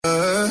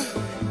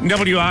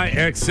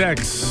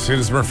WIXX. It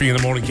is Murphy in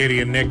the morning,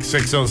 Katie and Nick,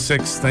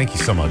 6:06. Thank you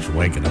so much for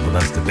waking up with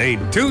us today.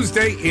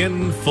 Tuesday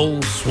in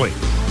full swing.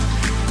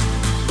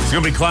 It's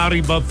going to be cloudy,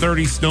 above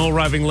 30, snow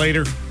arriving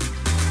later.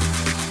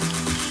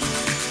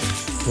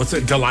 What's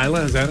it?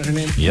 Delilah? Is that her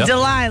name? Yep.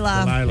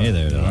 Delilah. Hey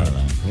there, Delilah.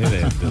 Hey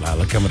there,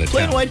 Delilah, coming to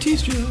Plain town. white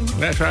t-shirt.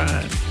 That's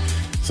right.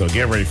 So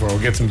get ready for it. We'll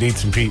get some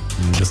Deets and Pete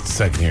in just a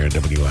second here at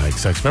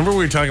WIXX. Remember we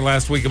were talking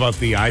last week about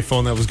the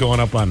iPhone that was going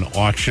up on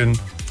auction?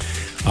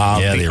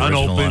 The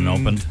original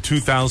unopened.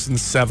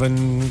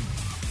 2007.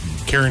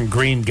 Karen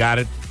Green got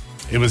it.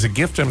 It was a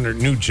gift on her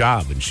new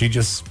job, and she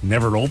just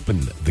never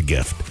opened the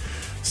gift.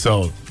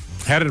 So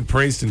had it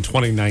appraised in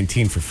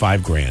 2019 for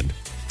 $5,000.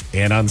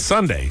 And on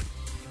Sunday,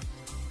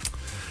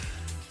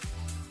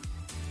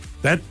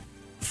 that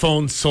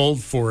phone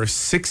sold for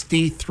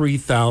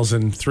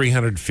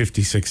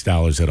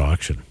 $63,356 at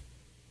auction.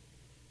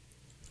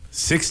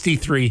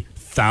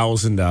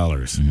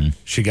 $63,000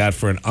 she got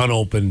for an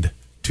unopened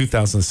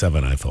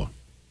 2007 iPhone.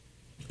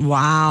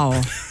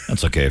 Wow.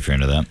 That's okay if you're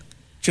into that.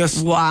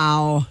 Just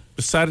Wow.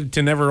 decided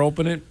to never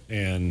open it,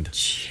 and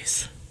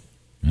Jeez.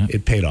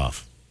 it paid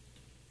off.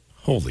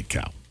 Holy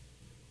cow.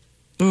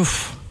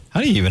 Oof. How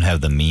do you even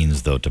have the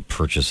means, though, to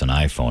purchase an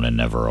iPhone and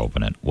never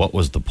open it? What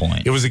was the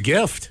point? It was a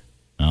gift.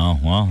 Oh,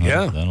 well,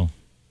 Yeah. that'll...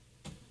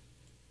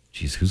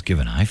 Jeez, who's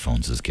giving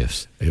iPhones as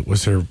gifts? It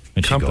was her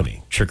Did she go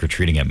company.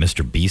 trick-or-treating at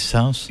Mr. Beast's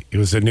house? It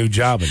was a new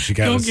job, and she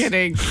got No us-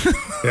 kidding.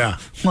 Yeah.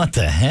 What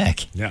the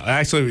heck? Yeah.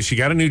 Actually, she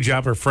got a new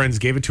job. Her friends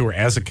gave it to her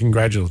as a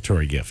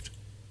congratulatory gift.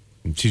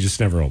 And she just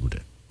never opened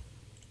it.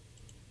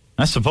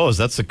 I suppose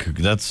that's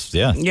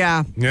Yeah.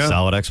 Yeah.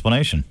 solid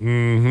explanation.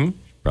 Mm-hmm.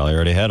 Probably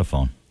already had a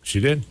phone,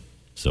 She did.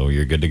 so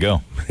you're good to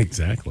go.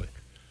 Exactly.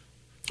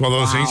 Well,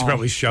 those things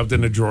probably shoved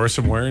in a drawer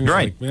somewhere. And you're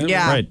Right. like,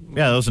 Yeah. Right.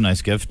 Yeah, that was a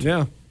nice gift.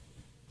 Yeah.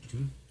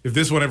 If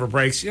this one ever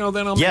breaks, then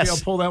maybe Yes. I'll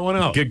pull that one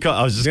out. Good call.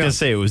 I was just Yeah. going to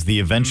say it was the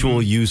eventual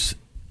use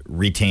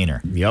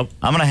retainer. Yep.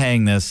 I'm going to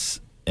hang this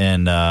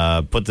and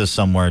put this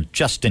somewhere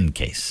just in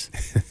case.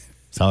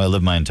 That's how I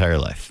live my entire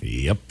life.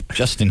 Yep.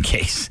 Just in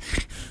case.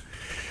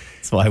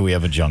 That's why we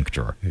have a junk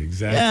drawer.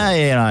 Exactly.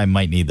 Yeah, I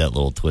might need that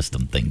little twist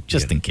 'em thing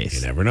just in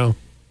case. You never know.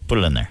 Put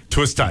it in there.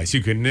 Twist ties.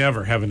 You can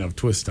never have enough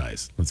twist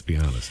ties. Let's be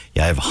honest.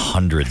 Yeah, I have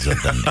hundreds of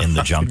them in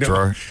the junk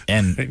drawer,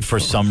 and for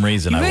some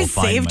reason, You I will guys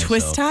find save myself,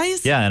 twist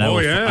ties? Yeah, and Oh,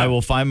 I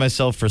will find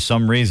myself for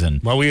some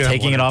reason Well, we have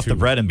taking one it or off the two.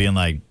 bread and being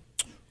like,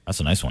 "That's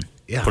a nice one."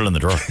 Yeah. Put it in the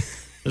drawer.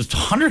 There's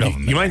 100 of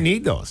them. You might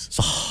need those. There's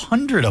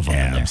 100 of them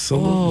in there.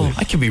 Absolutely.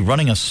 I could be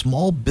running a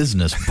small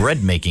business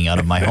bread making out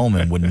of my home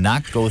and would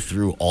not go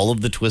through all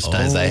of the twist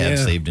ties I have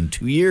yeah. saved in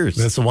 2 years.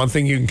 That's the one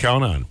thing you can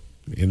count on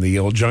in the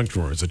old junk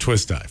drawer is a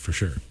twist tie for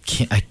sure.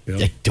 I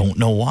don't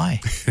know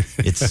why.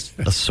 It's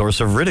a source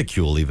of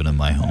ridicule even in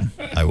my home.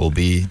 I will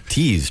be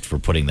teased for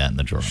putting that in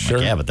the drawer. I'm Sure.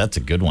 like, yeah, but that's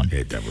a good one.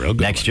 Yeah, that's a real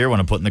good Next one. year when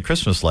I'm putting the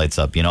Christmas lights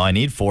up, I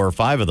need 4 or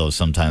 5 of those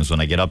sometimes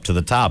when I get up to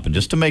the top. And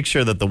just to make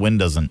sure that the wind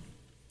doesn't,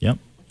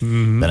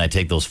 Then I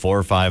take those 4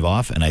 or 5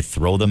 off and I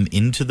throw them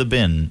into the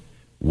bin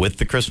with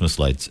the Christmas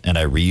lights and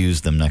I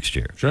reuse them next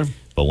year. Sure.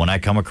 But when I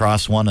come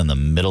across one in the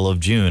middle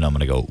of June, I'm going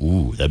to go,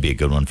 ooh, that'd be a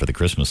good one for the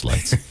Christmas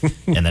lights.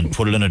 And then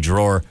put it in a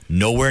drawer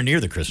nowhere near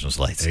the Christmas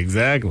lights,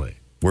 Exactly.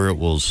 where it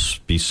will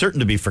be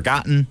certain to be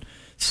forgotten,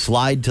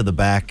 slide to the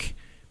back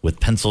with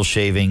pencil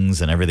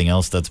shavings and everything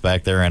else that's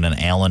back there and an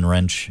Allen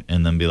wrench,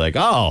 and then be like,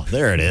 oh,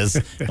 there it is.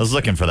 I was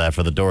looking for that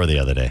for the door the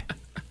other day.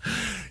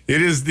 It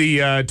is the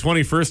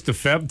 21st of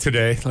Feb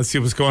today. Let's see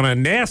what's going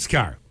on.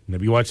 NASCAR.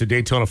 Maybe you watched the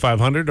Daytona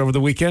 500 over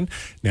the weekend.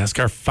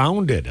 NASCAR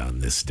founded on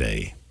this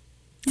day.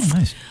 Oh,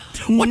 nice.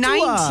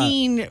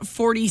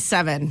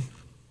 1947.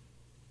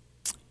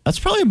 That's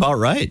probably about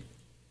right.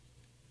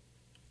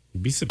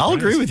 You'd be surprised. I'll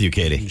agree with you,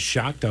 Katie. I'm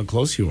shocked how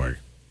close you are.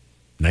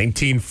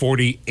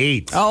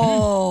 1948.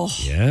 Oh.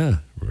 Yeah.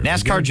 really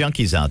NASCAR good.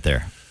 junkies out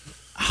there,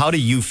 how do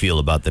you feel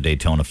about the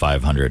Daytona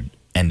 500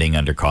 ending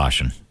under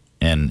caution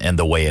and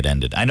the way it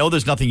ended? I know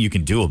there's nothing you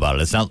can do about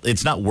it.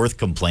 It's not worth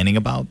complaining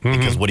about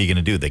because what are you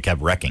going to do? They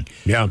kept wrecking.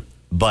 Yeah.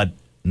 But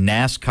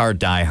NASCAR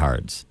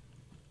diehards,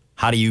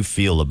 how do you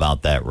feel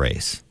about that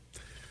race?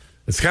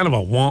 It's kind of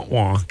a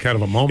wah-wah kind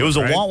of a moment. It was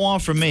a right? wah-wah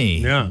for me.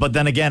 Yeah. But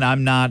then again,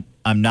 I'm not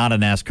a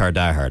NASCAR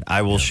diehard.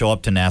 I will show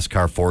up to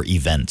NASCAR for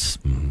events.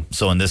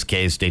 So in this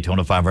case,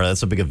 Daytona 500,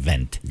 that's a big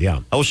event.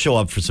 Yeah. I will show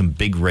up for some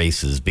big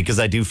races because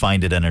I do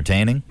find it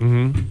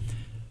entertaining.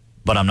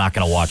 But I'm not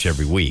going to watch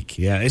every week.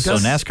 Yeah, it So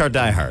does- NASCAR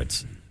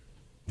diehards.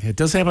 It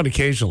does happen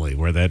occasionally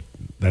where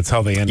that's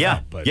how they end Yeah,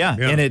 up. But, yeah.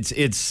 And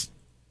it's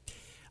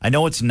I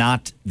know it's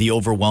not the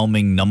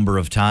overwhelming number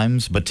of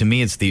times, but to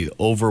me it's the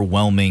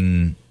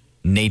overwhelming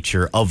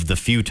nature of the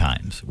few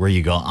times where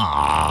you go,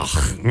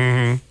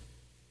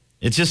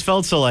 It just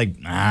felt so like,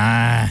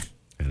 I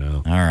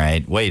know. all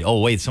right.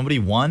 Wait, somebody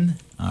won?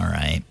 All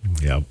right.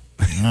 Yep.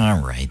 All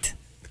right.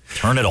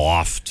 Turn it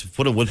off.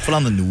 Put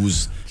on the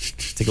news.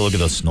 Take a look at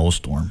the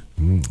snowstorm.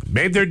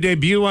 Made their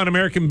debut on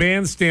American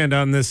Bandstand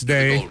on this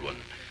day. Gold one.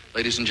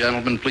 Ladies and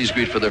gentlemen, please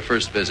greet for their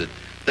first visit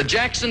the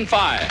Jackson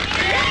 5.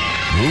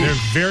 Their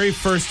very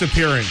first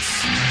appearance.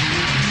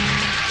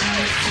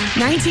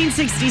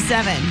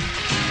 1967.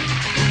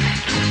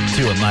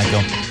 Do it,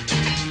 Michael.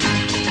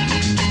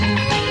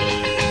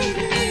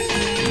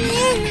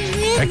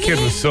 That kid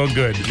was so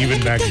good,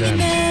 even back then.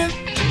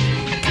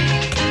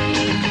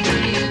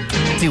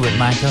 Do it,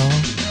 Michael.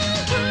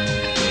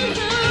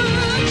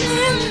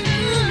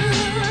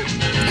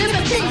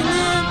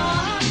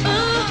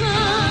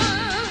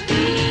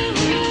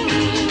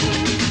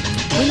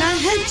 When I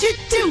had you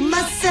to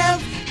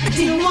myself, I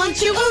didn't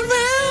want you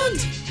around.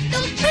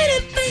 The pretty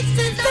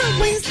faces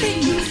always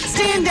think you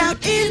stand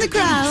out in the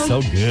crowd.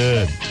 So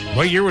good.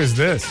 What year was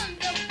this?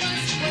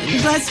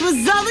 Bless was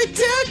all it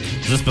took.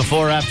 Is this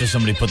before or after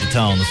somebody put the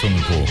towel in the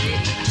swimming pool?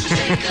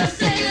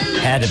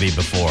 Had to be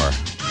before.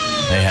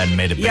 They hadn't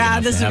made it big Yeah,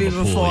 enough this to would have be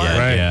a pool before. yet.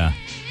 Right. Yeah.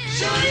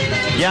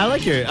 Yeah, I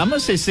like your. I'm gonna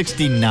say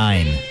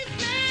 69.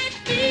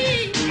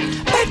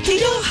 Back to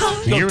your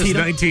heart. The year was Tito.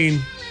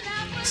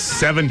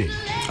 1970.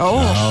 Oh.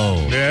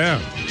 Oh. Yeah.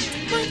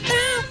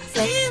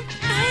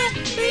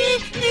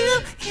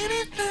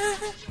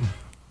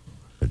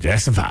 The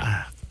Jackson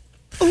 5.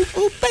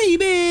 Oh,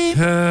 baby.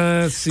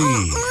 Let's see.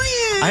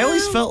 I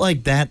always felt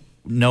like that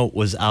note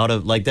was out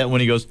of like that when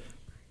he goes,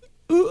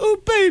 "Ooh,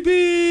 ooh,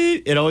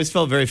 baby." It always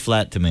felt very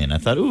flat to me, and I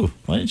thought, "Ooh,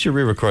 why didn't you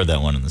re-record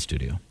that one in the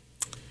studio?"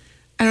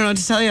 I don't know what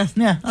to tell you.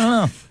 Yeah, I don't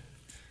know.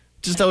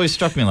 Just always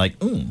struck me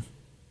like, "Ooh."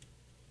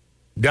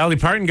 Dolly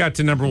Parton got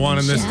to number 1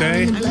 on this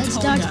day. The blood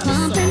starts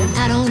pumping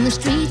out on the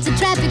streets. The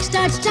traffic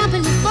starts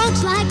jumping with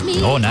folks like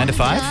me. Oh, 9 to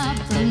 5?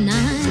 From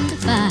 9 to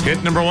 5.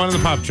 Hit number 1 on the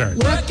pop chart.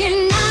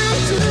 Working 9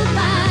 to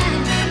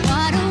 5.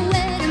 What a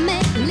way to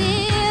make a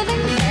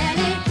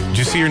living. Did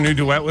you see your new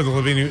duet with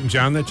Olivia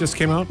Newton-John that just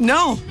came out?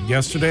 No.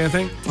 Yesterday, I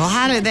think. Well,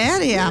 how did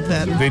that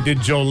happen? They did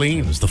Jolene.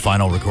 It was the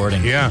final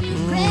recording. Yeah.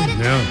 Credit,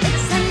 Yeah.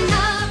 it's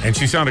enough. And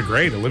she sounded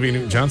great. Olivia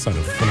Newton-John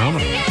sounded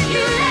phenomenal.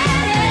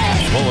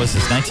 What was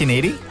this,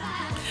 1980?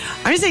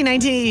 I'm going to say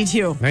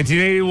 1982.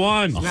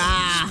 1981.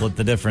 Ah. Split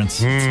the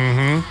difference.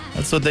 Mm-hmm.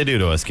 That's what they do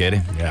to us,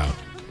 Katie. Yeah.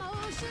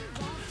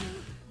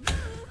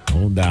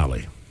 Old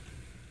Dolly.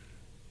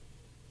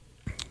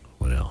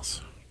 What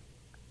else?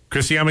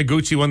 Chris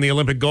Yamaguchi won the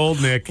Olympic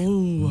gold, Nick.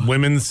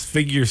 Women's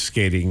figure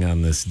skating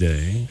on this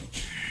day.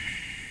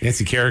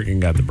 Nancy Kerrigan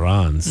got the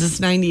bronze. Is this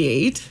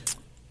 98?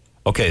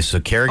 Okay, so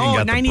Kerrigan Oh,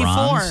 got 94. the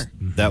bronze.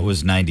 That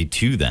was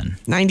 92 then.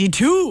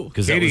 92.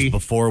 Because that Katie. was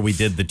before we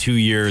did the 2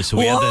 years. So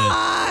we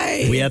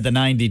Why? had the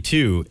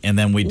 92, and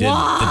then we did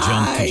the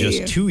jump to Why?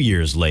 just 2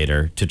 years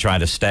later to try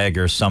to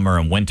stagger summer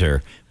and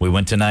winter. We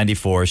went to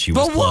 94. She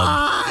was But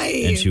plugged,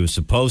 why? and she was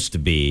supposed to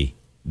be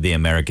the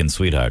American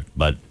sweetheart.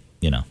 But,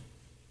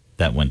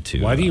 that went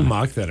to Why do you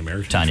mock that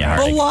American? Tanya But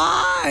Harding.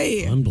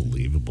 why?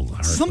 Unbelievable.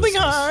 heartlessness. Something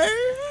hard.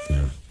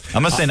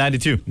 I'm going to say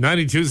 92.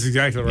 92 is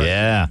exactly right.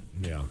 Yeah.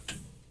 Yeah.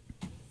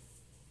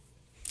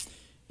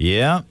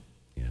 Yeah.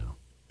 Yeah.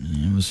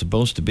 It was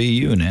supposed to be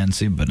you,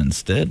 Nancy, but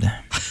instead,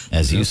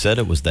 as you said,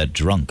 it was that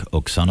drunk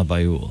Oksana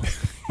Bayul.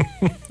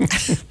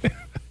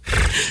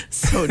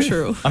 So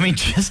true. I mean,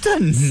 just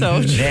a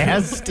So true.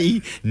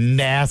 nasty,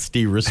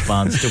 nasty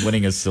response to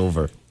winning a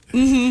silver.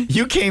 Mm-hmm.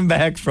 You came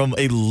back from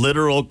a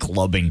literal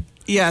clubbing.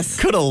 Yes.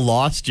 Could have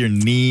lost your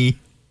knee,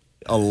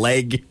 a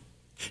leg,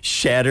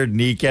 shattered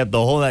kneecap, the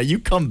whole night. You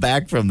come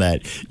back from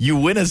that. You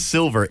win a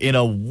silver in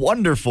a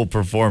wonderful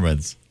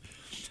performance.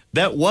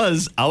 That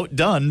was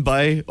outdone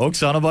by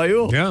Oksana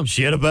Bayul. Yeah.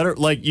 She had a better,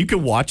 you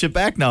can watch it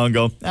back now and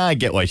go, I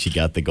get why she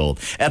got the gold.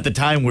 At the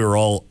time, we were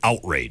all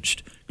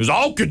outraged. Because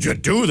how could you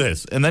do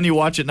this? And then you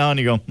watch it now and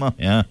you go, well,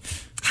 yeah,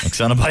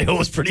 Oksana Bayul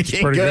was pretty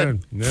dang Pretty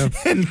good. good. Yeah.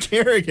 And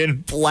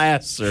Kerrigan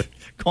blasts her,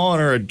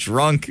 calling her a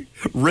drunk,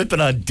 ripping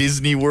on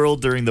Disney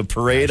World during the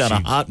parade on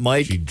a hot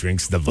mic. She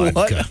drinks the What,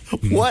 vodka.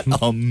 what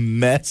a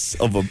mess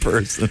of a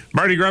person.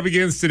 Mardi Gras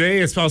begins today.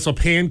 It's also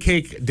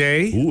Pancake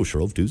Day. Ooh,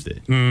 Shrove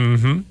Tuesday.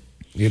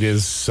 It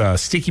is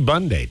Sticky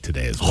Bun Day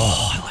today as well.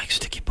 Oh, I like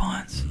sticky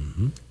buns.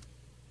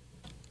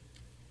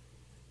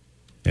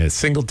 And it's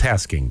Single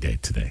Tasking Day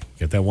today.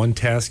 Got that one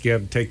task you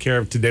have to take care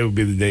of. Today would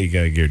be the day you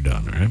got to get it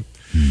done, all right?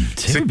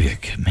 Today would be a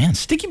good, man,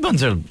 sticky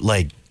buns are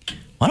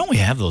why don't we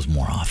have those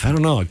more often? I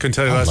don't know. I couldn't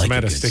tell you I last like time I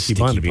had a a good sticky sticky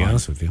bun, to be bun.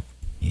 honest with you.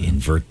 You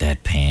invert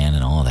that pan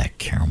and all that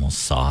caramel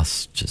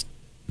sauce just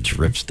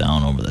drips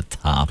down over the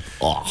top.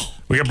 Oh,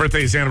 We got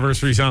birthdays,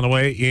 anniversaries on the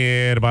way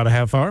in about a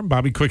half hour.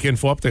 Bobby, quick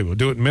info update. We'll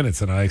do it in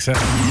minutes, and I accept.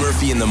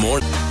 Murphy in the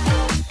morning.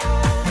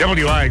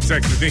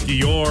 WIXX is Nicky.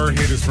 Your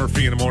hit is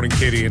Murphy in the morning.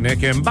 Katie and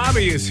Nick. And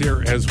Bobby is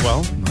here as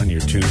well on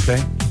your Tuesday.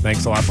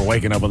 Thanks a lot for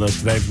waking up with us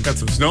today. We've got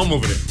some snow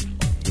moving in.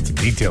 Got some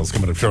details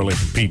coming up shortly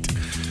from Pete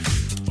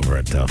over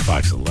at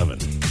Fox 11.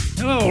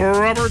 Hello,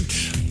 Robert.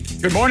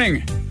 Good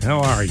morning. How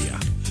are you?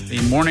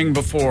 The morning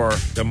before.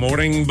 The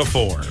morning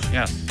before.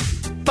 Yes.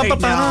 Are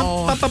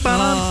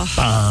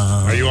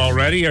you all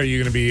ready? Are you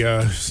going to be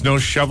snow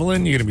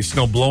shoveling? You going to be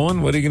snow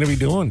blowing? What are you going to be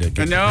doing? To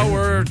get No,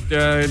 we're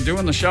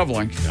doing the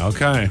shoveling.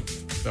 Okay.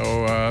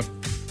 So,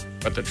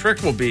 but the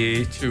trick will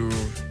be to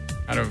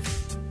kind of Keep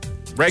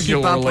up with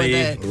regularly,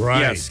 it.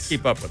 Right. yes,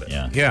 keep up with it.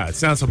 yeah. Yeah,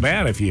 it's not so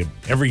bad if you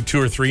every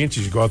 2 or 3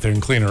 inches you go out there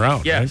and clean her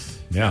out. Yes.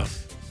 Right? Yeah.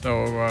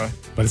 So,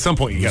 But at some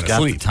point, you Who's got to got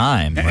sleep. the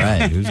time,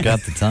 right? Who's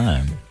got the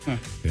time?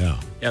 Yeah.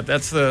 yeah,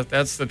 that's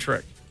the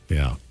trick.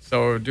 Yeah.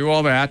 So do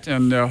all that,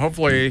 and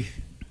hopefully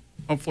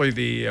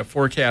the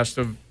forecast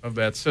of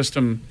that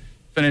system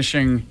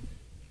finishing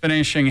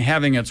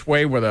having its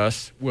way with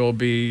us will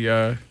be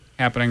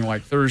happening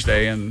like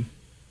Thursday, and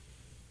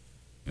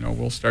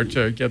we'll start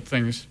to get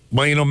things.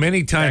 Well,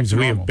 many times to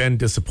we have normal. been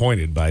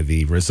disappointed by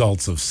the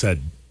results of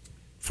said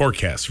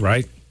forecasts,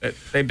 right?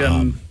 They've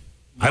been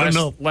I don't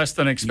know. less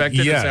than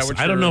expected. Yes. Is that what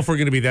I don't know if we're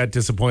going to be that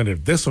disappointed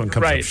if this one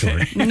comes Right. up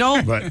short.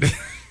 No, But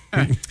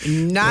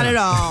not at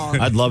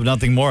all. I'd love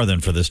nothing more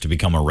than for this to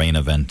become a rain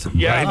event.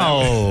 Yeah.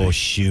 Oh,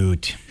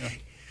 shoot.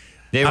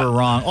 They were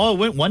wrong. Oh, it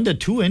went 1 to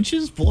 2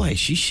 inches? Boy,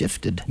 she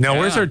shifted. now,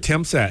 where's Yeah. our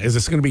temps at? Is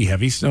this going to be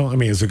heavy snow? I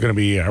mean, is it going to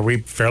be, are we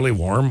fairly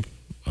warm?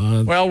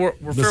 Well, we're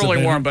This fairly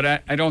event? warm,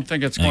 but I don't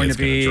think it's I think going it's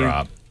to be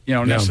gonna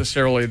drop.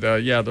 necessarily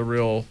the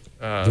real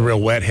The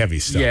real wet, heavy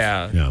stuff.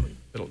 yeah.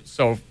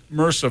 So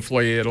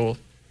mercifully, it'll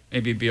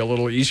maybe be a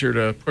little easier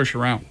to push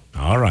around.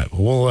 All right.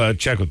 Well, we'll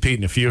check with Pete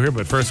in a few here.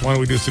 But first, why don't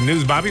we do some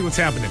news? Bobby, what's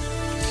happening?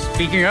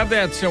 Speaking of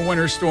that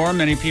winter storm,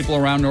 many people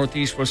around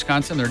northeast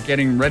Wisconsin, they're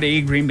getting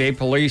ready. Green Bay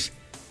police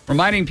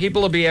reminding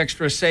people to be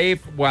extra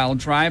safe while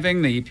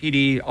driving. The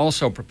PD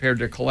also prepared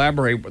to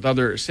collaborate with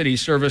other city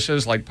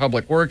services like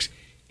Public Works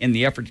in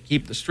the effort to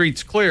keep the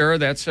streets clear.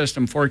 That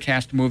system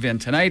forecast to move in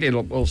tonight. It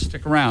will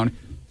stick around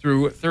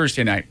through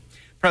Thursday night.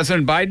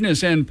 President Biden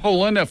is in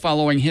Poland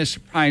following his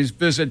surprise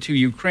visit to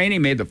Ukraine. He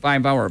made the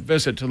 5-hour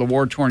visit to the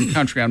war-torn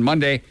country on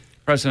Monday.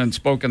 The president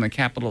spoke in the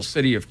capital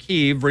city of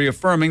Kyiv,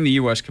 reaffirming the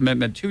U.S.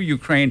 commitment to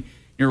Ukraine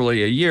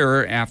nearly a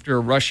year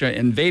after Russia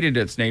invaded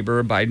its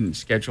neighbor. Biden is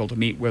scheduled to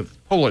meet with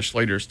Polish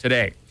leaders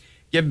today.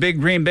 Give Big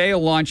Green Bay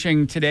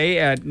launching today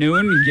at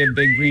noon. Give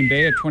Big Green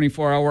Bay a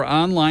 24-hour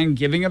online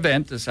giving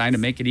event designed to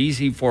make it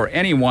easy for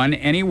anyone,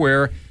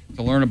 anywhere,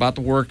 to learn about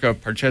the work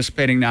of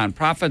participating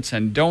nonprofits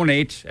and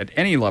donate at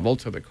any level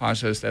to the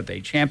causes that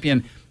they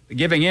champion. The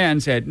giving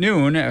ends at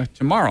noon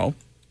tomorrow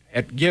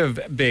at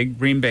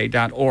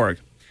givebiggreenbay.org.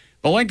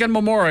 The Lincoln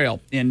Memorial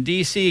in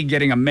D.C.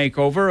 getting a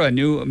makeover. A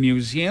new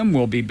museum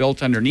will be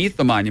built underneath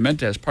the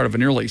monument as part of a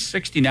nearly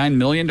 $69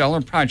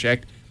 million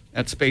project.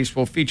 That space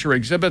will feature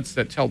exhibits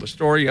that tell the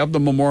story of the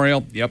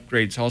memorial. The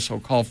upgrades also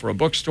call for a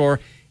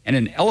bookstore and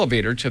an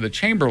elevator to the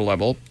chamber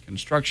level.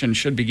 Construction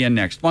should begin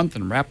next month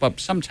and wrap up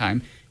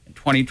sometime in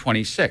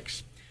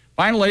 2026.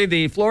 Finally,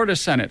 the Florida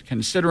Senate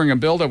considering a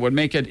bill that would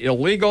make it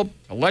illegal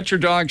to let your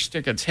dog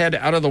stick its head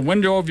out of the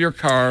window of your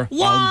car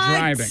while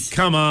driving.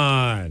 Come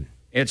on.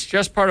 It's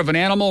just part of an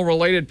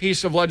animal-related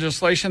piece of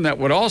legislation that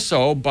would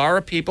also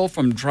bar people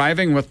from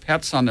driving with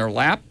pets on their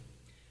lap,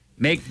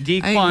 make I agree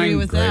decline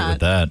with Great with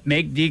that.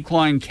 make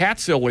decline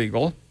cats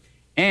illegal,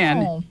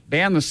 and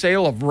ban the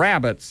sale of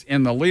rabbits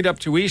in the lead up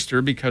to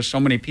Easter because so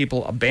many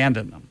people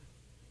abandon them.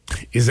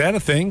 Is that a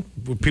thing?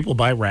 Would people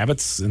buy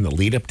rabbits in the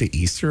lead up to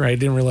Easter? I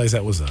didn't realize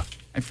that was a.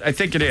 I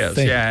think it is,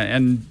 thing. yeah,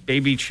 and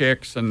baby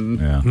chicks and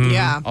Yeah.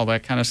 Yeah. all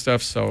that kind of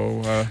stuff.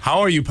 So How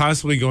are you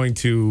possibly going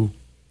to?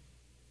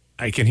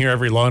 I can hear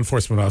every law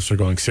enforcement officer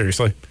going,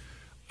 seriously,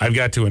 I've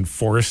got to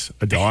enforce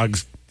a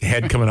dog's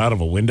head coming out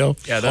of a window?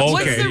 Yeah, that's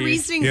What's Okay. the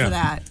reasoning Yeah. for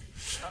that?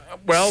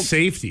 well,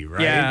 Safety,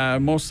 right? yeah,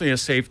 mostly a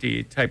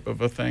safety type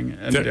of a thing.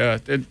 And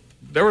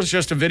there was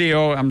just a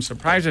video. I'm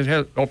surprised it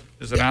has. Oh,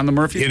 is it on the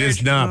Murphy It page?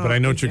 is not, but I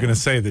know what you're going to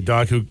say. The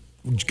dog who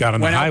got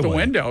on Went the out highway. the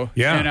window.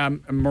 Yeah.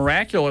 And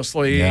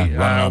miraculously Yeah, running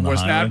on the was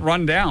highway. not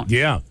run down.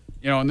 Yeah.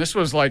 And this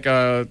was like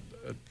a.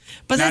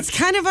 But that's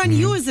kind of on Mm-hmm.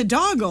 you as a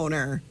dog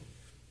owner.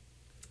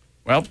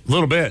 Well, A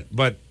little bit,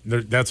 but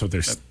that's what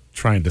they're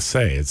trying to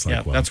say. It's like,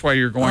 yeah, well. that's why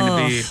you're going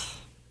to be.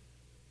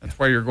 That's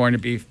why you're going to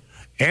be.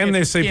 And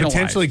they say penalized.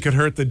 potentially could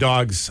hurt the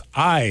dog's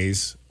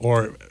eyes,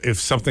 or if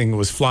something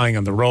was flying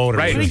on the road. Or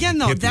Right. But was again,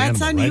 though, hit the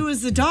that's animal, on right? you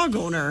as the dog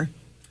owner.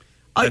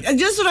 And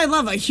just what I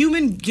love. A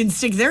human can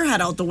stick their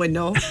head out the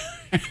window,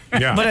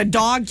 Yeah. but a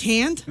dog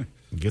can't.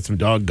 Get some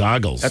dog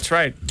goggles. That's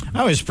right.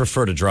 I always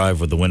prefer to drive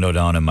with the window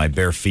down and my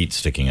bare feet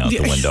sticking out the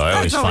Yeah, window. I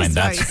always that's always find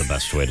that's nice. the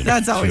best way to,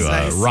 That's always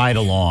nice. ride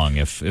along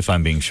if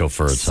I'm being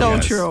chauffeured. So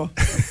sometimes. true.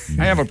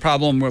 I have a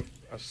problem with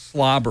a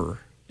slobber.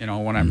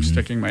 When I'm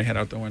sticking my head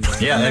out the window.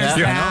 Yeah, There's I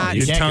that. know. You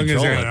Your can't tongue is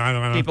control in. it. I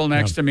don't know. People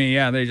next to me,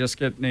 they just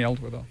get nailed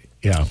with a.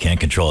 Yeah.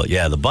 Can't control it.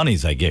 Yeah, the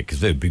bunnies I get because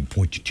they have big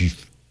pointy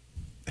teeth.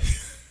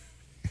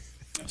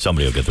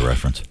 Somebody will get the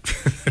reference.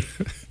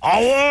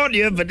 I warned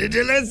you, but did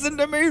you listen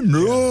to me?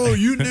 No,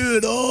 you knew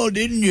it all,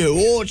 didn't you?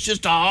 Oh, it's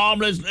just a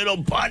harmless little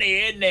bunny,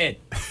 isn't it?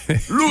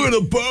 Look at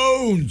the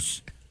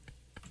bones.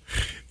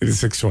 It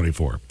is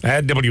 6:24.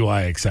 At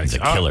WIXX. It's a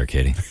killer,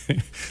 Katie.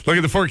 Look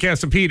at the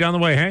forecast of Pete on the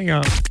way. Hang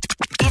on.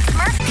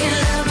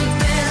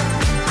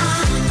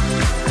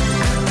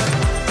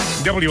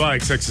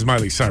 WIXX is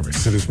Miley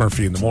Cyrus. It is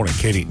Murphy in the morning.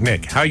 Katie,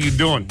 Nick, how you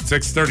doing?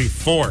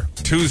 6:34,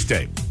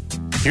 Tuesday.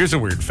 Here's a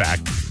weird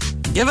fact.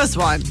 Give us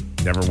one.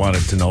 Never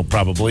wanted to know,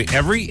 probably.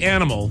 Every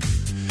animal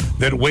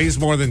that weighs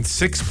more than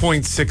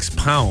 6.6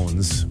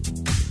 pounds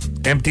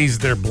empties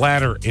their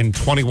bladder in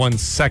 21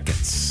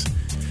 seconds.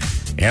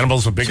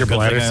 Animals with bigger Good thing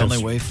bladders I have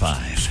only weigh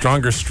 5.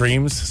 stronger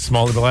streams.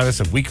 Smaller bladders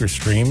have weaker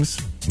streams.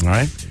 All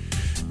right.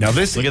 Now,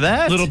 this Look at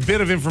that. little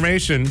bit of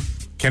information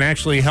can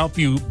actually help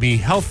you be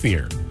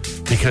healthier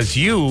because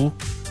you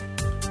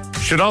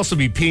should also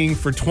be peeing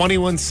for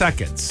 21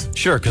 seconds.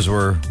 Sure, because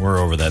we're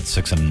over that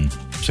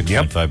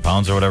 6.5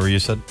 pounds or whatever you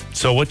said.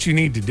 So what you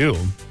need to do,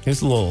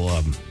 here's a little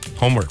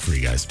homework for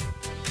you guys,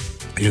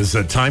 is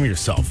time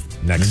yourself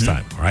next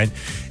time, all right?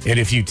 And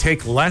if you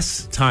take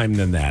less time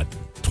than that,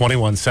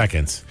 21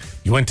 seconds,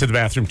 you went to the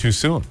bathroom too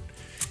soon.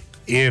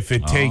 If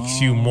it takes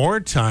you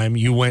more time,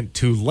 you went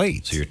too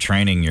late. So you're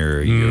training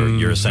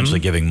you're essentially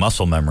giving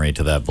muscle memory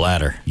to that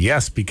bladder.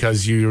 Yes,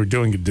 because you're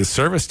doing a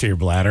disservice to your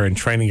bladder and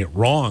training it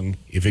wrong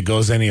if it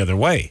goes any other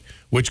way,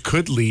 which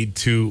could lead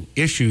to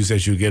issues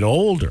as you get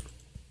older.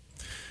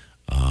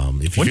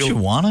 Wouldn't you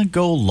want to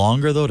go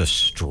longer, though, to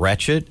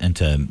stretch it and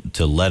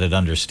to let it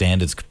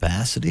understand its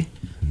capacity?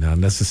 Not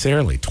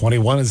necessarily.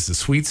 21 is the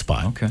sweet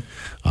spot. Okay.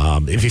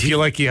 If you feel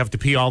like you have to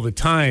pee all the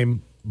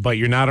time, but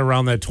you're not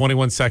around that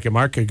 21-second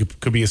mark,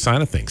 it could be a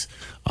sign of things.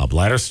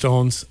 Bladder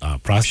stones,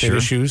 prostate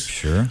issues.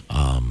 Sure.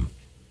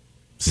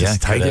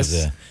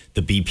 Cystitis.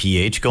 The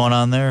BPH going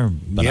on there,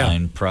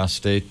 benign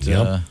prostate.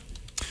 Yep.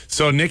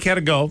 So Nick had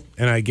to go,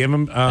 and I gave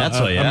him That's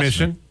what you a asked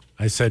mission. me.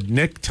 I said,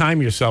 Nick,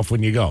 time yourself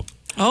when you go.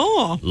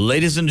 Oh.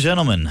 Ladies and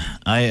gentlemen,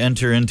 I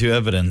enter into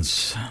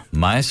evidence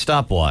my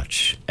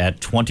stopwatch at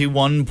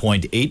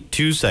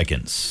 21.82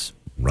 seconds.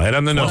 Right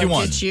on the nose.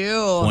 21. Look at you.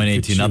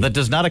 0.82. Now, that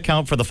does not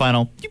account for the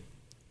final.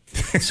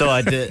 So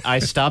I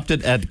stopped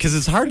it at, because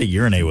it's hard to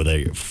urinate with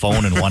a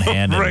phone in one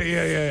hand. Right,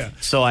 yeah.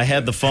 So I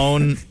had the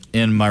phone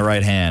in my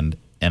right hand,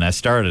 and I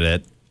started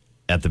it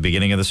at the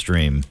beginning of the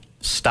stream,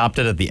 stopped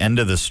it at the end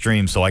of the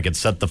stream so I could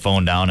set the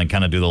phone down and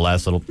kind of do the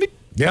last little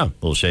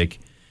shake.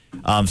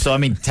 So, I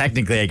mean,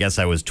 technically, I guess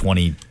I was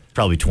 20,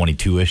 probably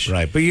 22-ish.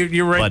 Right, but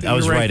you're right. But I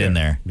was you're right in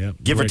there. Yep,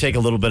 Give or right take a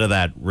little bit of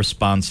that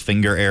response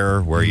finger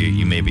error where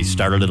you maybe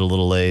started it a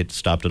little late,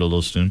 stopped it a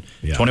little soon.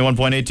 Yeah.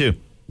 21.82.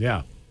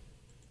 Yeah.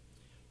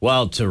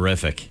 Well,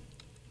 terrific.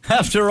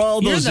 After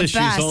all You're those the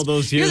issues, best. all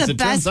those years, You're the it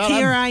turns best out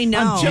peer I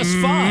know. I'm just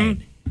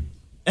fine.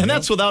 And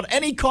that's without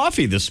any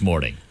coffee this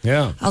morning.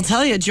 Yeah. I'll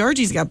tell you,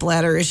 Georgie's got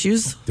bladder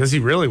issues. Does he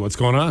really? What's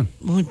going on?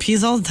 Well, he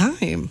pees all the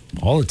time.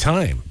 All the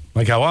time.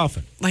 Like how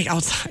often? Like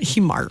outside, he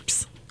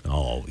marks.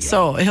 Oh, yeah.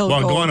 So he'll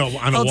well, go going on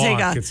a he'll walk,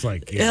 take it's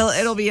like...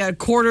 it'll be a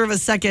quarter of a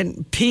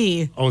second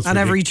pee it's on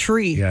every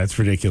tree. Yeah, it's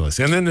ridiculous.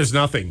 And then there's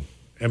nothing.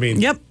 I mean...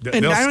 Yep.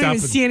 And they'll I don't stop even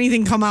see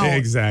anything come out.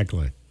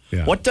 Exactly.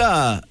 Yeah. What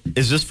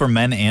is this for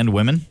men and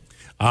women?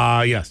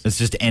 Yes. It's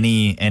just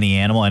any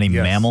animal, any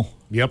Yes. mammal?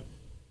 Yep.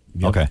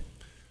 Okay.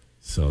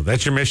 So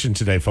that's your mission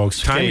today,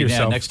 folks. Time Okay,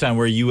 yourself. next time,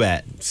 where you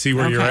at? See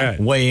where you're at.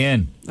 Weigh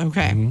in.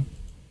 Okay.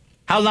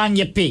 How long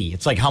you pee?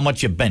 It's like how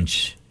much you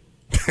bench.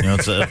 You know,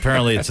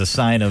 apparently it's a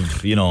sign of,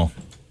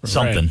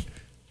 something.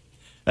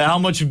 How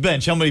much you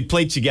bench? How many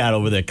plates you got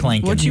over there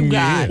clanking? What you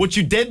got? What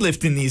you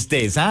deadlifting these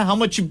days, huh? How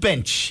much you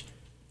bench?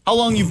 How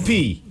long you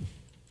pee?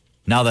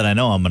 Now that I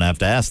know, I'm going to have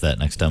to ask that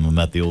next time I'm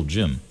at the old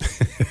gym.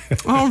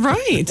 All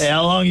right. Hey,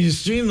 how long your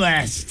stream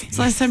last? It's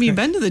the last time you've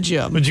been to the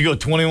gym. Would you go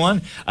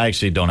 21? I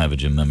actually don't have a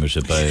gym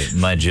membership.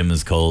 My gym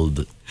is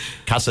called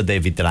Casa de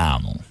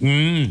Vitrano.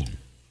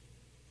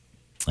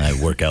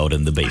 I work out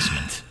in the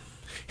basement.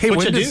 Hey, Which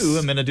when I does- do.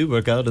 I mean, I do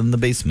work out in the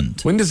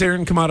basement. When does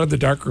Aaron come out of the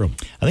dark room?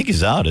 I think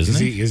he's out, isn't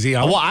he? Is he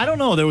out? Well, I don't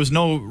know. There was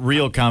no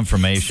real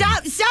confirmation.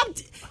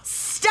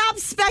 Stop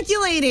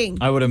speculating.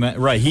 I would imagine.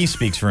 Right, he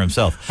speaks for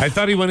himself. I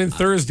thought he went in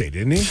Thursday,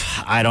 didn't he?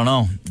 I don't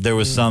know. There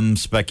was some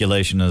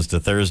speculation as to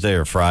Thursday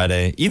or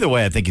Friday. Either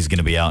way, I think he's going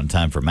to be out in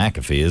time for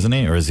McAfee, isn't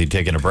he? Or is he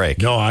taking a break?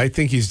 No, I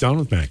think he's done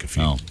with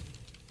McAfee.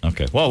 Oh,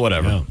 okay. Well,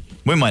 whatever. Yeah.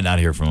 We might not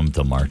hear from him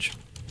until March.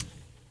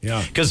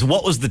 Yeah. Because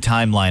what was the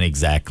timeline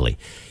exactly?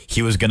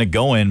 He was going to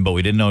go in, but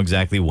we didn't know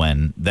exactly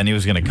when. Then he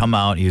was going to come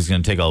out. He was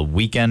going to take a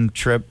weekend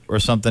trip or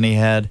something he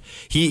had.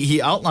 He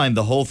outlined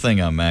the whole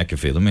thing on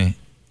McAfee. Let me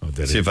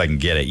see if I can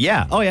get it.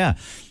 Yeah. Oh, yeah.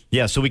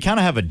 Yeah, so we kind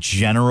of have a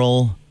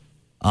general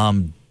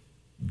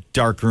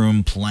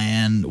darkroom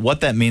plan. What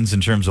that means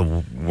in terms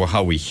of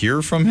how we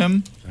hear from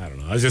him, I don't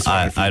know. I was just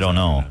I don't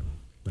know.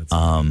 That's all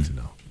I need to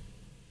know.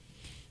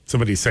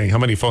 Somebody's saying how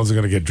many phones are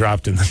going to get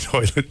dropped in the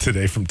toilet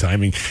today from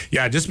timing.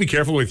 Yeah, just be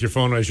careful with your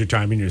phone as you're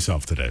timing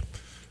yourself today.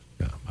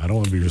 Yeah, I don't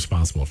want to be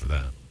responsible for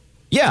that.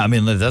 Yeah, I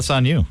mean, that's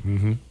on you.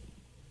 Mm-hmm.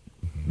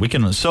 We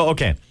can. So,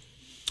 okay.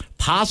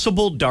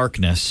 Possible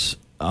darkness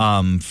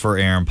for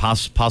Aaron,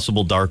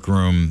 possible dark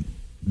room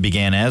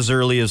began as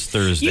early as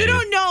Thursday. You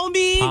don't know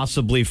me.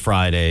 Possibly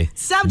Friday.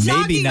 Stop Maybe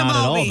talking not about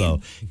at all, me. though.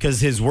 Because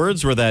his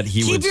words were that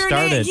he would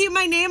start it. Keep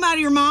my name out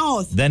of your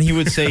mouth. Then he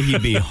would say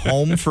he'd be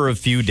home for a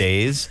few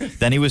days.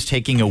 Then he was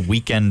taking a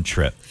weekend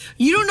trip.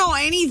 You don't know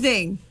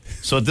anything.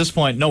 So at this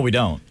point, no, we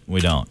don't.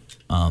 We don't.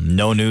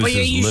 No news But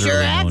is you literally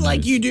sure act no like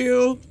news. you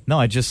do. No,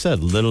 I just said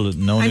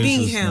no I news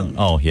mean is him.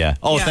 Oh, yeah.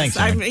 Oh, Yes, thanks,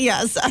 Aaron.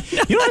 Yes.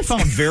 You know what I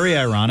found very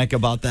ironic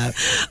about that?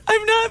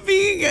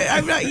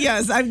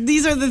 Yes.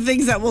 These are the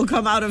things that will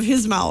come out of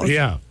his mouth.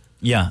 Yeah.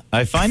 Yeah,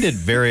 I find it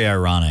very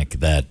ironic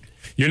that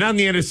You're not in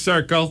the inner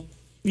circle.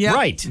 Yep.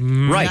 Right.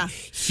 Yeah.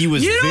 He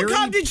was You very don't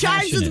come to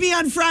Chives with passionate. me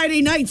on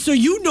Friday night, so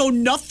you know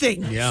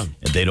nothing. Yeah.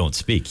 They don't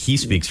speak. He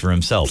speaks for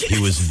himself. He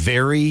was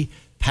very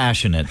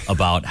passionate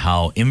about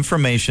how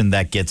information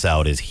that gets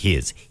out is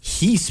his.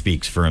 He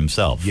speaks for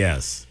himself.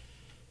 Yes.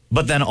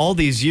 But then all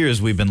these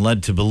years we've been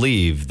led to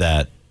believe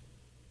that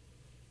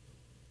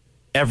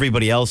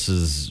everybody else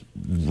is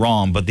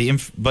wrong. But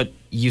but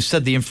you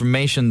said the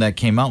information that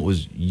came out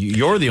was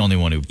you're the only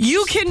one who You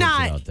puts it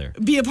cannot out there.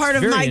 be a part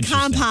of Very my interesting.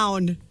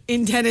 compound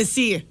in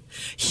Tennessee.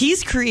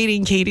 He's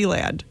creating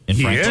Katieland. In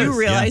He Frankfurt. is. Do you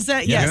realize Yeah.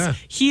 that? Yeah. Yes. Yeah.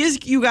 He is,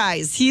 you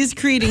guys, he is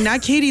creating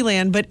not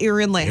Katieland, but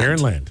Aaronland.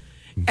 Aaronland.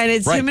 And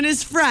it's Right. him and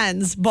his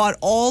friends bought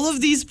all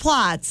of these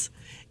plots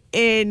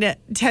in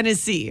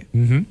Tennessee.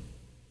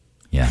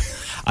 Yeah.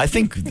 I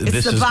think It's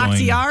this the is going...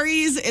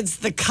 Bakhtiaris, it's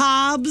the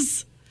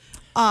Cobbs.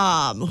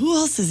 Who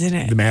else is in The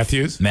it?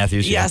 Matthews.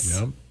 Matthews, yeah. Yes.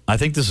 Yep. I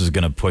think this is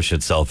going to push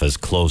itself as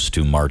close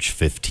to March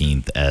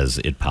 15th as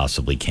it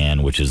possibly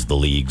can, which is the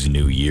league's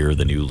new year,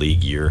 the new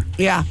league year.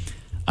 Yeah.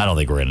 I don't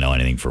think we're going to know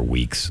anything for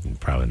weeks.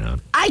 Probably not.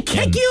 I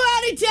kick you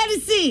out of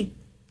Tennessee.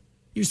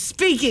 You're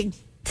speaking.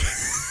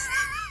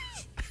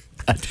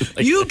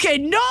 You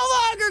can no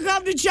longer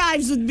come to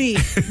Chives with me.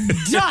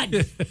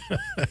 Done.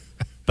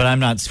 But I'm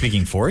not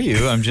speaking for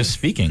you. I'm just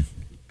speaking.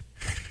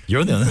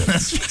 You're the one that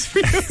speaks for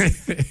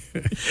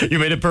you. You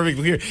made it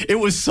perfectly clear. It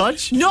was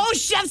such, No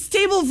chef's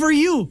table for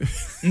you.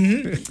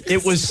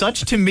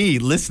 to me,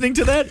 listening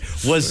to that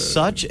was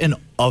such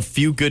a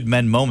few good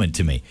men moment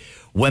to me.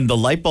 When the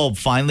light bulb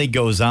finally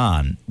goes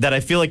on, that I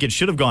feel like it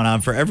should have gone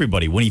on for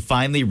everybody. When he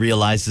finally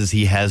realizes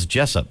he has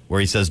Jessup, where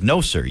he says, "No,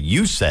 sir,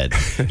 you said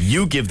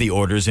you give the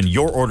orders and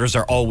your orders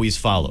are always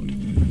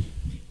followed.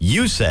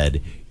 You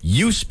said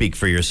you speak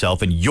for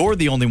yourself and you're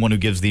the only one who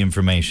gives the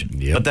information."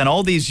 Yep. But then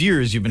all these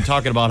years you've been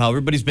talking about how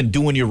everybody's been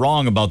doing you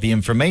wrong about the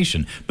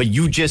information. But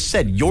you just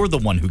said you're the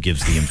one who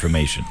gives the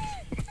information.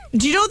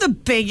 Do you know the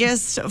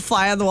biggest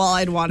fly on the wall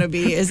I'd want to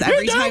be is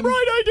every You're damn time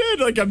right I did.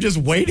 Like, I'm just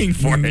waiting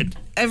for it.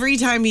 every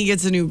time he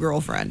gets a new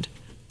girlfriend.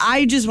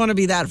 I just want to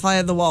be that fly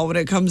on the wall when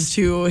it comes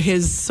to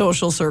his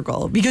social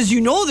circle because you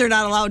know they're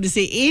not allowed to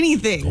say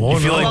anything. Oh, I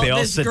feel like about they all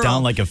this sit girl.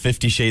 down like a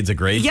 50 Shades of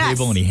Grey Yes.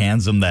 table and he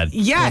hands them that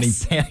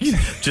Yes. 20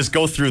 just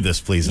go through this,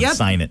 please, and Yep.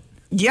 sign it.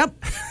 Yep.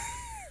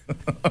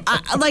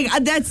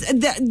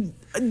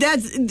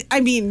 That's. I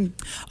mean,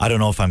 I don't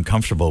know if I'm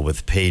comfortable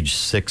with page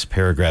 6,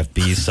 paragraph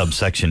B,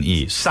 subsection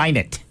E. Sign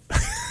it.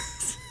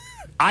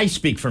 I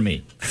speak for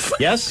me.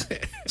 Yes?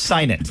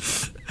 Sign it.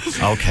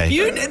 Okay.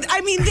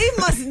 they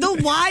must.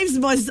 The wives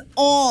must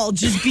all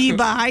just be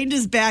behind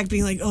his back,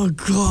 being like, "Oh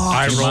God."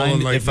 I Do you rolling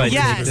mind like if I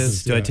Yes. take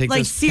this? Do I take Like,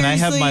 this? Can I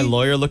have my seriously?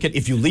 lawyer look at?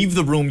 If you leave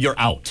the room, you're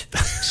out.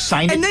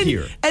 Sign and it then,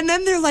 here. and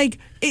then they're like,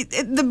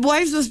 the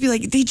wives must be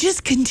like, they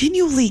just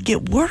continually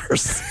get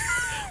worse.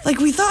 Like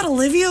we thought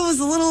Olivia was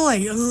a little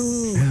like,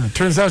 ugh.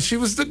 Turns out she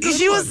was the good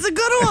She one. was the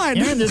good one.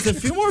 Aaron, there's a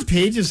few more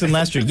pages than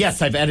last year.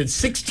 Yes, I've added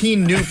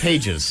 16 new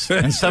pages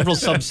and several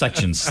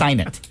subsections. Sign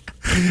it.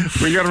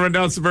 We got to run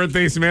down some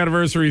birthdays, some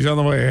anniversaries on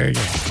the way. Hang on.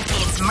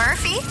 It's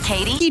Murphy,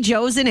 Katie,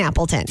 Joe's in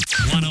Appleton.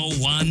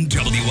 101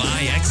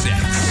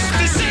 WIXX.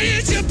 They say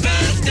it's your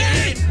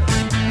birthday.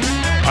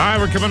 All right,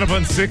 we're coming up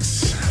on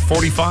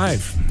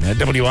 6:45 at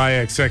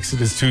WIXX.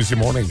 It is Tuesday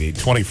morning, the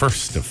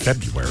 21st of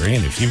February.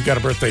 And if you've got a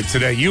birthday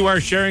today, you are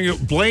sharing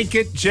it.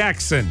 Blanket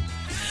Jackson.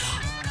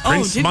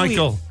 Prince did we?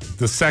 Michael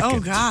II. Oh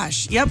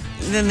gosh. Yep.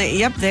 Then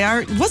they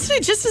are. Wasn't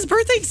it just his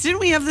birthday? Didn't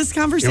we have this It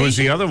conversation? was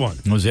the other one.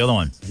 What was the other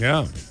one?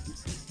 Yeah.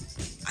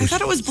 I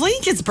thought it was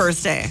Blanket's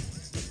birthday.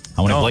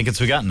 How many No.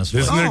 blankets we got in this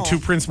Isn't one? there Oh. two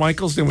Prince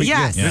Michaels? Didn't we?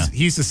 Yes. Yeah. Yeah.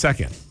 He's the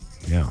second.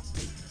 Yeah.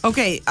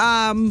 Okay.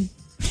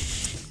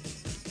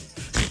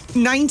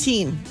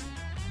 19.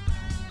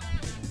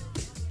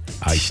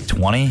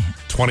 20?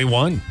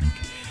 21.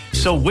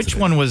 So which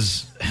one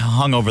was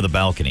hung over the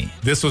balcony?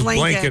 This was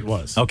Blanket. Blanket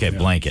was. Okay, Yeah.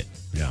 blanket.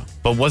 Yeah.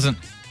 But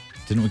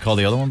didn't we call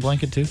the other one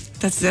blanket too?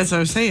 That's what I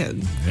was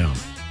saying. Yeah.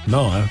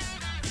 No,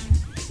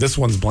 this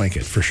one's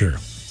Blanket for sure.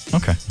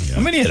 Okay. Yeah. I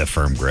mean, he had a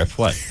firm grip.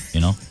 What?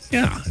 You know?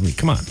 Yeah. I mean,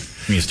 come on.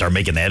 You start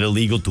making that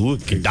illegal too. Your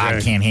dog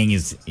Exactly. can't hang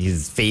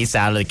his face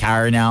out of the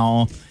car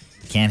now.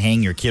 Can't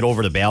hang your kid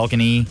over the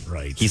balcony.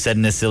 Right. He said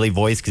in a silly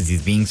voice because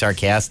he's being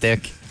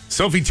sarcastic.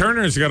 Sophie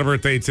Turner's got a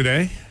birthday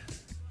today.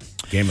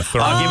 Game of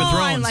Thrones. Game of Oh,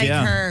 I Thrones. like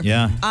yeah. her.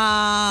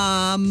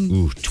 Yeah.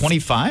 Ooh,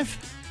 25?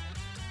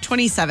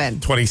 27.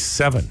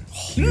 27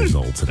 years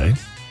old today.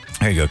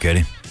 There you go,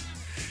 Katie.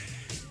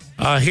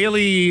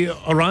 Haley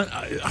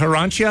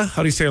Arantia.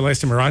 How do you say her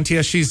last name?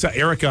 Arantia. She's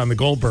Erica on the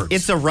Goldbergs.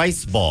 It's a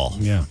rice ball.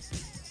 yeah.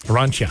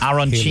 Arantia.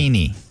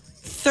 Arancini.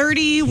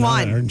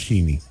 31.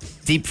 Arancini.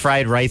 Deep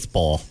fried rice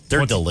ball. They're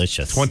 20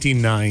 delicious.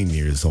 29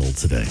 years old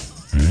today.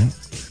 All right.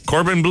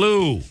 Corbin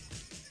Blue.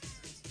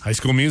 High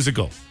School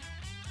Musical.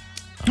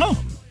 Oh.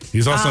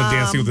 He's also on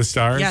Dancing with the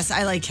Stars. Yes,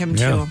 I like him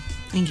Yeah. too.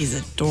 I think he's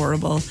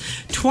adorable.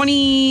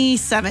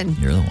 27.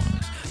 You're the one.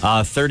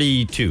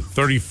 32.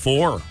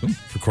 34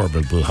 for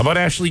Corbin Blue. How about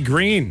Ashley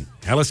Greene?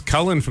 Alice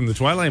Cullen from the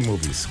Twilight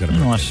movies. Got a I'm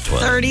gonna birthday. watch the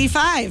 12.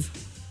 35.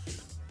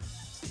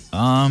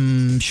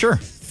 Sure.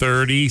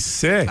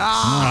 36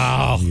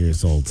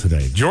 years old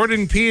today.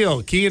 Jordan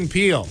Peele, Key and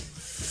Peele.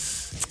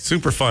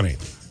 Super funny.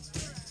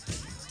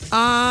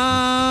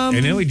 And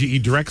he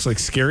directs like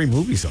scary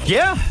movies.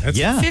 Yeah. That's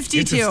 52.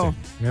 interesting.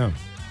 Yeah.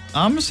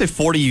 I'm going to say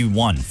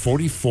 41.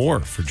 44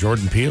 for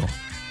Jordan Peele.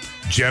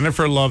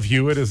 Jennifer Love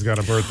Hewitt has got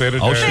a birthday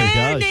today. Oh, she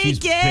Bare does.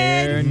 She's naked.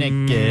 bare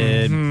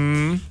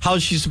naked.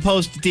 How's she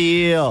supposed to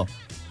deal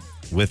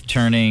with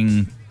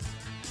turning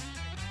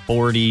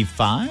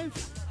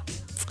 45?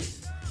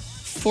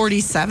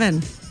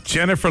 47.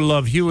 Jennifer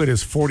Love Hewitt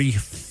is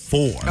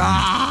 44.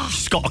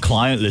 She's got a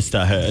client list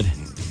ahead.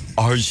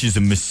 I heard she's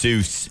a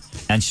masseuse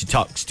and she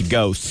talks to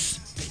ghosts.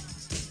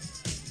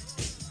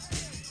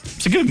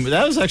 It's a good.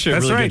 That was actually a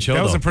That's really right. good show.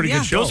 That was though. a pretty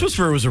good show.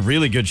 Ghostwhisperer was a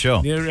really good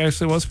show. Yeah, it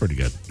actually was pretty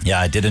good.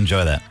 Yeah, I did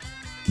enjoy that.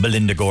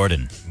 Belinda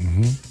Gordon.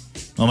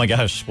 Oh my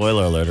gosh!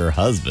 Spoiler alert: her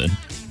husband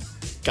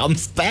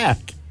comes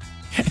back,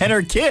 and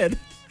her kid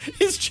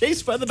is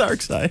chased by the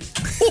dark side.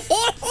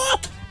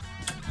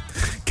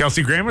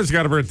 Kelsey Grammer's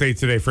got a birthday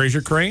today.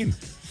 Fraser Crane,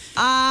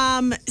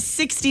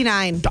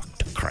 69.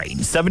 Dr. Crane,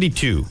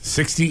 72.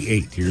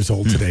 68 years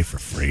old today for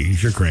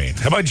Fraser Crane.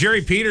 How about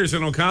Jerry Peters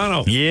in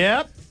O'Connell?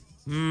 Yep.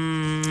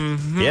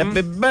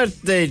 Happy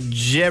birthday,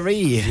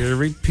 Jerry.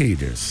 Jerry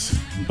Peters.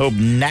 Hope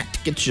Nat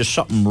gets you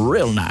something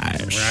real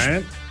nice.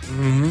 Right?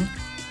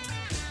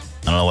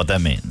 I don't know what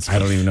that means. I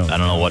don't even know. I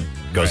don't know what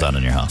goes on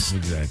in your house.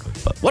 Exactly.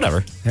 But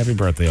whatever. Happy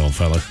birthday, old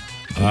fella.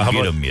 How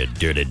Get about him, you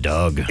dirty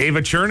dog.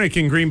 Ava Chernick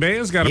in Green Bay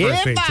has got a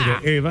birthday Yeah.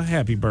 today. Ava,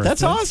 happy birthday.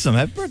 That's awesome.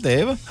 Happy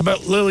birthday, Ava. How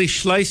about Lily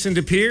Schleiss in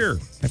De Pere?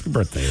 Happy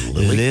birthday,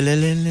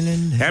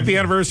 Lily. Happy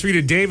anniversary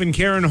to Dave and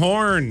Karen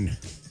Horn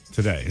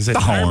today. Is it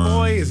Horn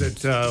Boy? Is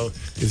it where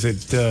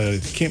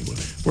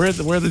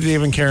are the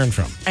Dave and Karen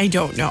from? I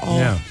don't know.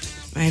 Yeah.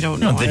 I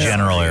don't know. The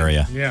general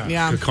area. Yeah.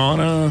 Yeah.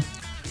 Kakana.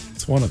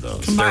 It's one of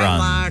those. They're on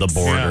Mine the locks.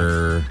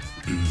 border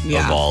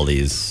Yeah. of all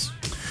these.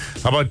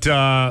 How about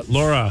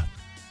Laura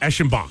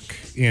Eschenbach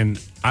in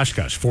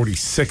Oshkosh,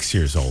 46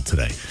 years old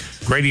today.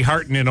 Grady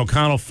Harton in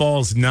O'Connell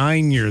Falls,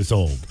 9 years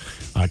old.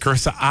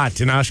 Carissa Ott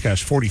in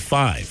Oshkosh,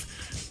 45.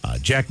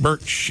 Jack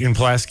Birch in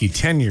Pulaski,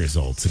 10 years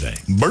old today.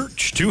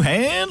 Birch. 2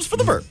 hands for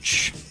the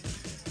birch.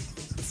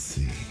 Let's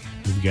see.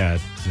 We've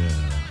got,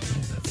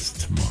 that's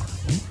tomorrow.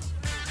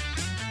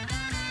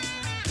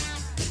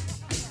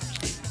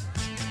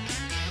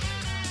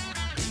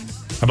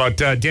 How about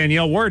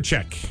Danielle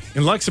Warchek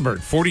in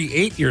Luxembourg,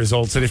 48 years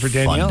old today for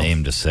Danielle. Fun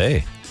name to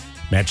say.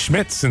 Matt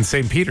Schmitz in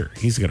St. Peter.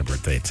 He's got a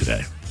birthday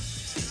today.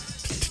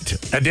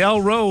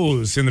 Adele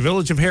Rose in the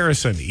village of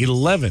Harrison,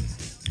 11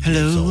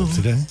 years old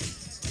today.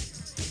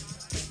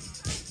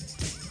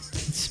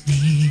 It's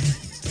me.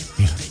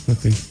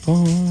 Looking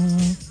for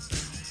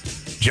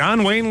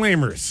John Wayne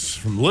Lamers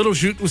from Little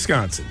Chute,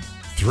 Wisconsin,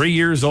 3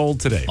 years old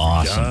today.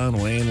 Awesome. John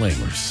Wayne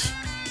Lamers.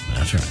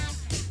 That's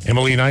right.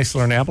 Emily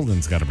Neisler in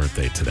Appleton's got a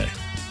birthday today.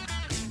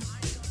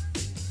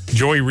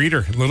 Joey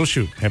Reeder in Little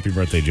Chute. Happy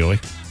birthday, Joey.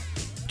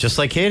 Just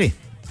like Katie.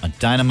 A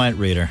dynamite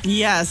reader.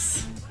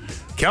 Yes.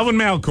 Calvin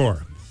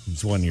Malcor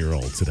is 1 year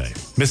old today.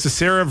 Mrs.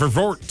 Sarah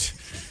Vervoort,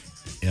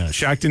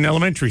 Shackton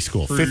Elementary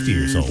School, 50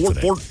 years old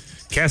today.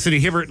 Cassidy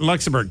Hibbert in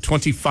Luxembourg,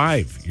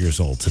 25 years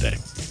old today.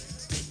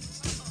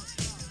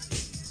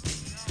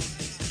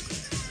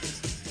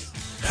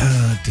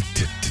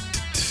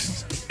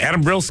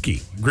 Adam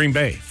Brilski, Green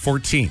Bay,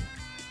 14.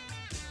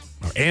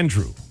 Or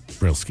Andrew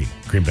Brilski,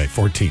 Green Bay,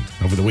 14.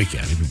 Over the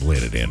weekend. Happy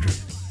belated, Andrew.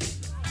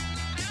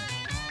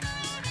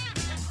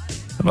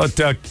 How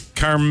about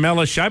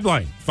Carmela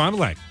Scheiblein, Fond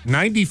du Lac,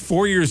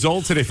 94 years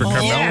old today for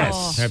Carmela.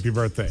 Yes. Happy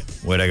birthday.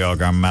 Way to go,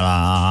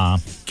 Carmela.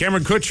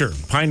 Cameron Kutcher,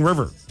 Pine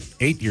River,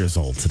 8 years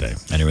old today.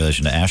 Any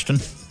relation to Ashton?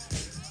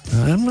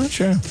 I'm not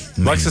sure.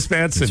 Alexis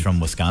Madsen. He's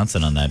from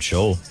Wisconsin on that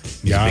show.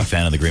 He's Yeah. a big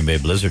fan of the Green Bay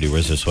Blizzard. He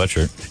wears their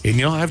sweatshirt. And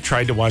you know, I've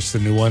tried to watch the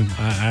new one.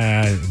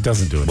 It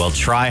doesn't do it. Well, for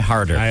me. try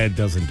harder. It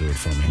doesn't do it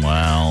for me.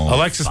 Well,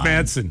 Alexis fine.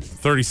 Madsen,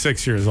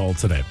 36 years old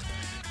today.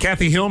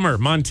 Kathy Hilmer,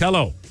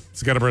 Montello,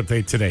 has got a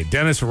birthday today.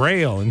 Dennis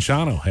Rail in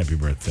Shawano, happy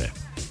birthday.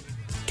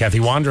 Kathy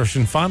Wandrush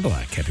in Fond du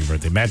Lac, happy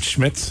birthday. Matt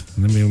Schmitz,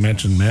 let me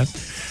mention Matt.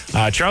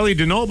 Charlie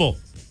DeNoble,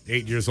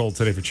 8 years old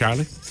today for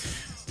Charlie.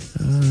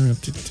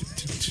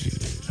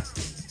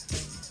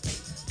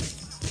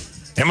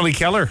 Emily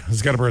Keller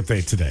has got a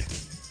birthday today.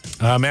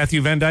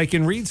 Matthew Van Dyke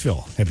in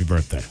Reedsville, happy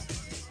birthday.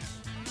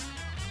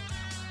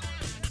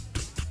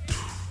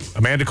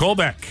 Amanda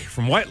Kolbeck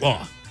from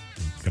Whitelaw,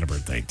 got a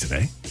birthday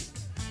today.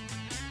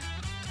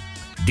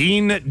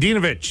 Dean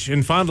Dinovich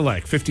in Fond du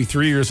Lac,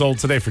 53 years old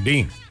today for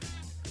Dean.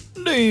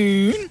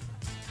 Dean.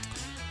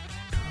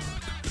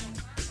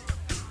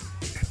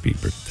 Happy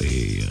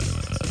birthday.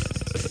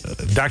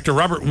 Dr.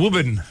 Robert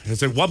Wubbin,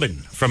 is it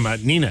Wubbin from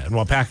Nina in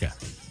Wapaka.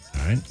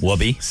 All right.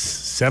 Wubby.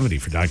 70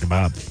 for Dr.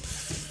 Bob.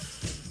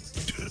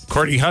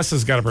 Courtney Huss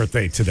has got a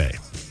birthday today.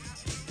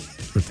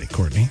 Birthday,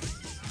 Courtney.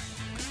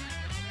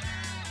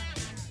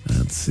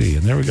 Let's see.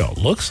 And there we go.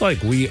 Looks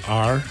like we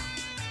are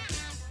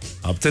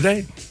up to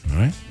date. All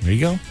right. There you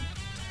go.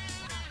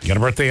 You got a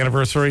birthday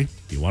anniversary.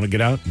 You want to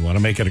get out. You want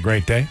to make it a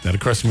great day. That,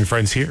 of course, from your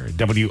friends here at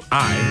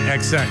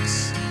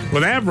WIXX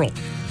with Avril.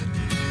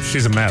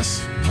 She's a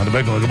mess. On the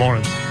big one. Good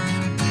morning.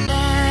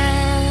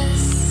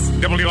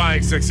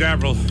 WIXX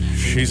Avril.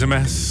 She's a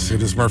mess.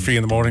 It is Murphy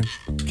in the morning.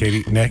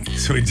 Katie, Nick.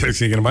 So he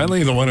texts you. Am I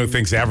the one who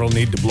thinks Avril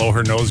need to blow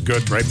her nose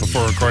good right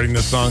before recording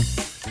this song?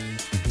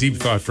 Deep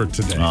thought for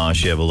today.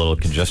 She have a little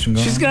congestion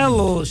going She's on? got a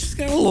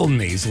little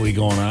nasally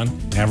going on.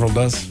 Avril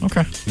does.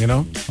 Okay. You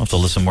know? I'll have to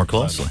listen more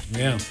closely.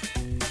 Yeah.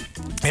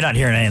 You're not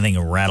hearing anything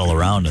rattle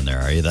around in there,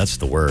 are you? That's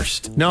the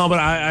worst. No, but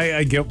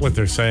I get what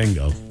they're saying,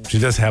 though. She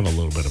does have a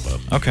little bit of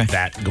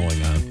that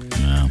going on.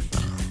 Yeah.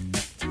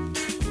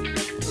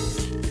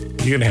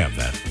 You're going to have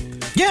that.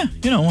 Yeah,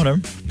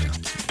 whatever.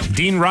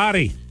 Dean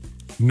Roddy,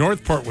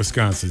 Northport,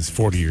 Wisconsin, is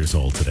 40 years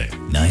old today.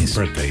 Nice.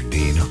 Birthday,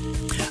 Dean.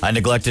 I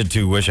neglected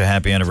to wish a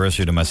happy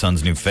anniversary to my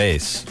son's new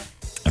face.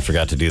 I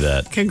forgot to do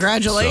that.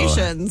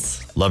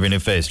 Congratulations. Love your new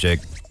face,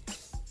 Jake.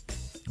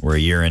 We're a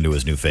year into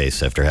his new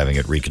face after having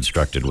it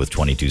reconstructed with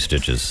 22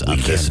 stitches on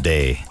this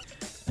day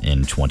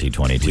in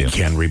 2022. We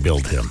can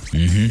rebuild him.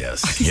 Mm-hmm.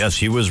 Yes. Yes,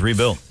 he was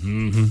rebuilt.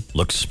 Mm-hmm.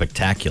 Looks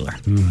spectacular.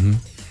 Mm-hmm.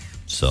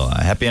 So,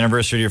 happy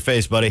anniversary to your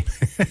face, buddy.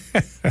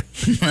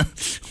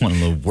 One of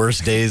the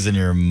worst days in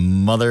your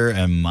mother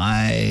and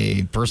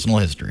my personal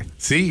history.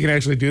 See, you can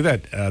actually do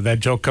that. That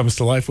joke comes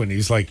to life when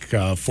he's like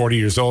 40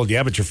 years old.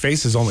 Yeah, but your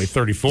face is only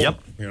 34. Yep.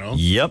 You know?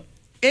 Yep.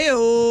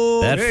 Ew.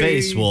 That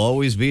face will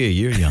always be a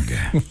year younger.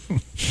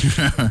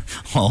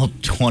 All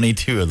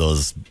 22 of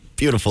those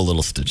beautiful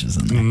little stitches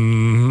in there.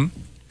 Mm-hmm.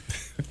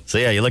 So,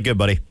 yeah, you look good,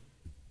 buddy.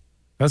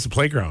 That's a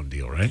playground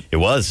deal, right? It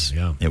was.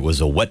 Yeah. It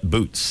was a wet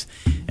boots.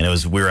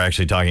 And we were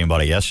actually talking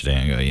about it yesterday.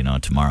 I go,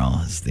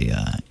 tomorrow is the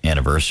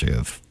anniversary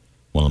of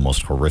one of the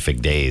most horrific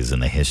days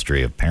in the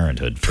history of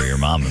parenthood for your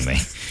mom and me.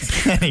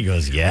 And he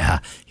goes, yeah.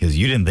 He goes,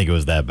 you didn't think it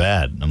was that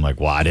bad. And I'm like,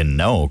 well, I didn't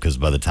know, because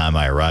by the time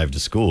I arrived to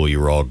school, you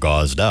were all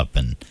gauzed up.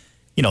 And,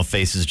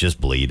 faces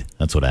just bleed.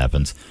 That's what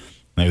happens.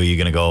 Maybe you're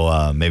going to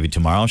go, maybe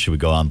tomorrow, should we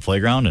go on the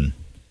playground and,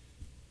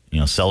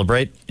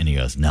 celebrate? And he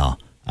goes, no,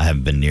 I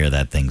haven't been near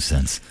that thing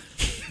since.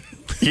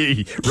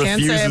 He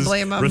Can't say I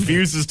blame him.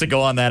 refuses to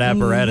go on that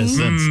apparatus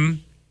since.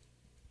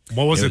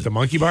 What was it? The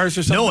monkey bars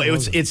or something? No,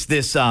 it's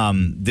this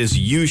this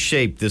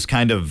U-shaped, this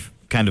kind of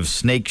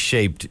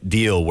snake-shaped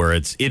deal where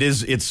it's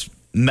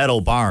metal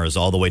bars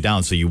all the way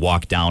down, so you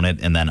walk down it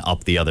and then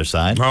up the other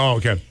side. Oh,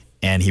 okay.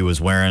 And he was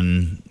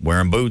wearing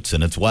boots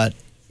and it's wet.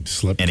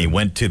 Slipped. And he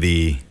went to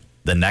the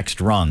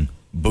next rung,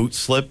 boot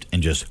slipped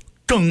and just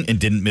gung, and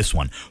didn't miss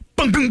one.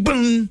 Bung, bung,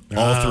 bung,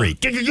 all three.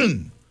 Gung, gung,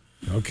 gung.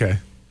 Okay.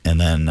 And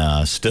then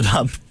stood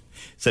up.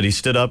 Said he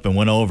stood up and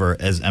went over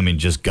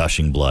just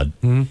gushing blood.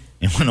 Mm-hmm.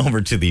 And went over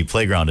to the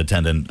playground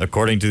attendant,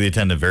 according to the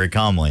attendant, very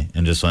calmly,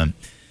 and just went,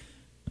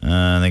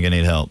 I think I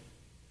need help.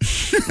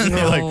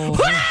 They're like,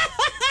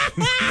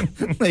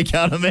 they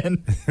got him in.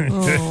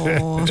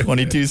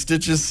 22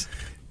 stitches,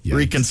 Yikes.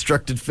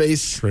 Reconstructed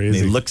face. Crazy. And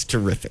he looks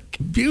terrific.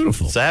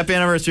 Beautiful. So happy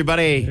anniversary,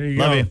 buddy. There you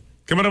Love go. you.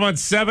 Coming up on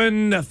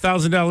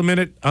 $7,000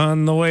 minute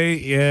on the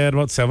way at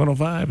about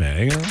 7:05.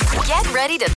 Hang on. Get ready to